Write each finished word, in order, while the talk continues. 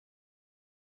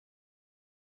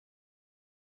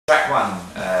Track one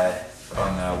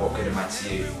on What Good Am I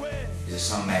To You is a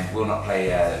song named Will Not Play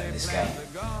This Game.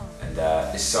 And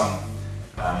this song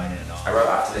I wrote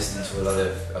after listening to a lot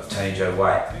of Tony Joe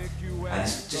White. And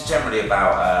it's just generally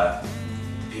about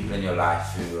people in your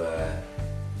life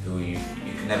who you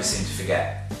can never seem to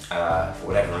forget. For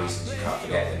whatever reasons you can't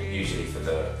forget them, usually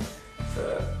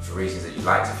for reasons that you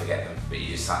like to forget them, but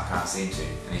you just can't seem to.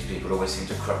 And these people always seem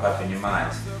to crop up in your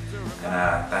mind.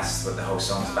 And that's what the whole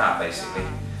song's about, basically.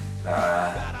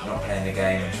 Not playing the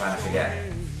game and trying to forget.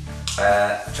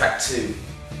 Track two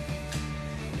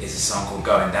is a song called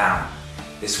Going Down.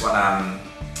 This one I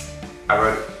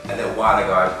wrote a little while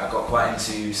ago. I got quite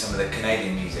into some of the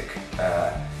Canadian music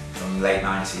from the late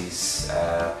 90s,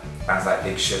 bands like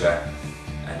Big Sugar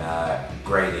and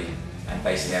Grady, and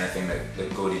basically anything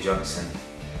that Gordie Johnson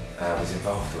was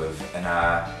involved with. And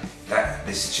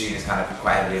this tune is kind of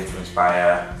quite heavily influenced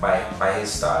by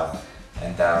his style.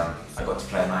 And I got to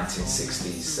play a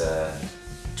 1960s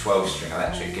 12-string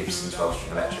electric, Gibson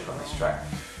 12-string electric on this track,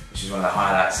 which is one of the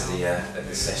highlights of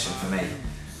the session for me.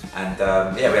 And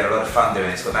yeah, we had a lot of fun doing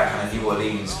it. It's got that kind of New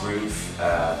Orleans groove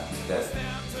that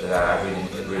I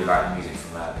really like the music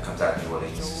from that comes out of New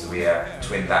Orleans. So we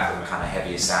twinned that with a kind of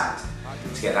heavier sound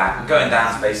to get that. And Going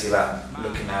Down is basically about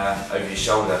looking over your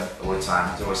shoulder all the time.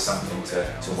 There's always something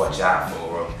to watch out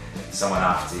for, or someone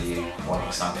after you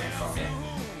wanting something from you.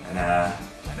 And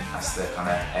that's the kind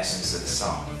of essence of the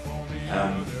song.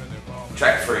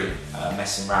 Track three,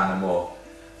 Messing Around No More.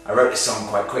 I wrote this song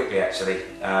quite quickly, actually.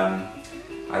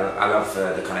 I love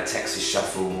the kind of Texas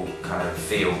shuffle kind of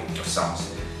feel of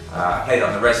songs. I played it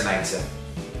on the resonator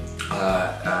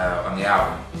on the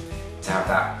album to have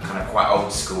that kind of quite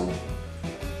old school,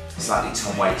 slightly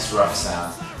Tom Waits rough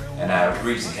sound. And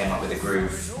Rudy came up with a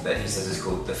groove that he says is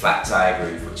called the flat tire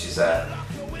groove, which is a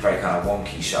very kind of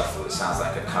wonky shuffle. It sounds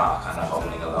like a car kind of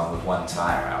hobbling along with one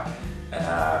tyre out.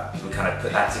 And we kind of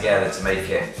put that together to make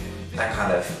it that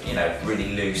kind of, you know,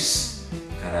 really loose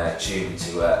kind of tune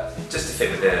to just to fit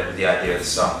with the idea of the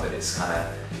song, that it's kind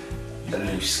of a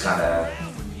loose kind of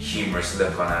humorous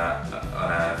look on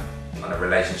a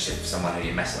relationship with someone who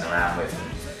you're messing around with,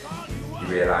 and you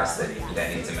realise that you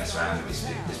don't need to mess around with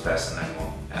this person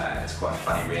anymore. It's quite a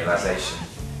funny realisation.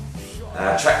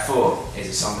 Track four is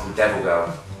a song called Devil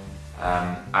Girl.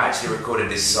 I actually recorded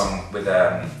this song with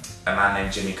a man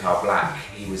named Jimmy Carl Black.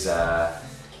 He was the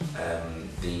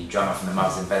drummer from the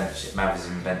Mothers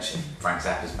of Invention, Frank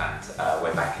Zappa's band,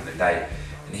 way back in the day.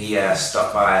 And he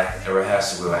stopped by a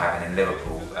rehearsal we were having in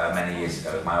Liverpool many years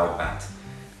ago with my old band.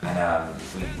 And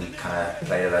we kind of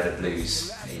played a load of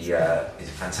blues. He's a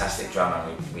fantastic drummer.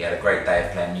 We had a great day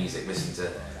of playing music, listening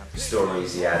to the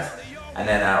stories he had. And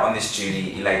then on this tune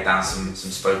he laid down some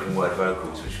spoken word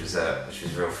vocals, which was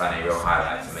real funny, real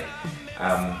highlight for me.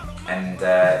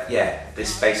 Yeah,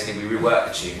 this basically, we reworked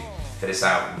the tune for this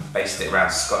album, based it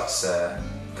around Scott's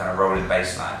kind of rolling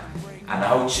bass line. And the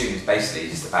whole tune is basically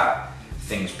just about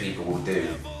things people will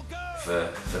do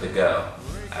for the girl.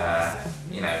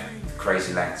 You know,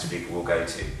 crazy lengths people will go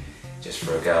to just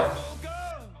for a girl.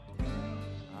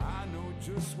 I know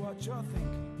just what you're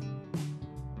thinking.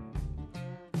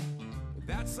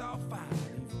 That's all fine,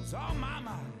 evil's on my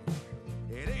mind.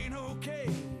 It ain't okay,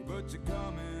 but you're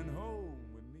coming home.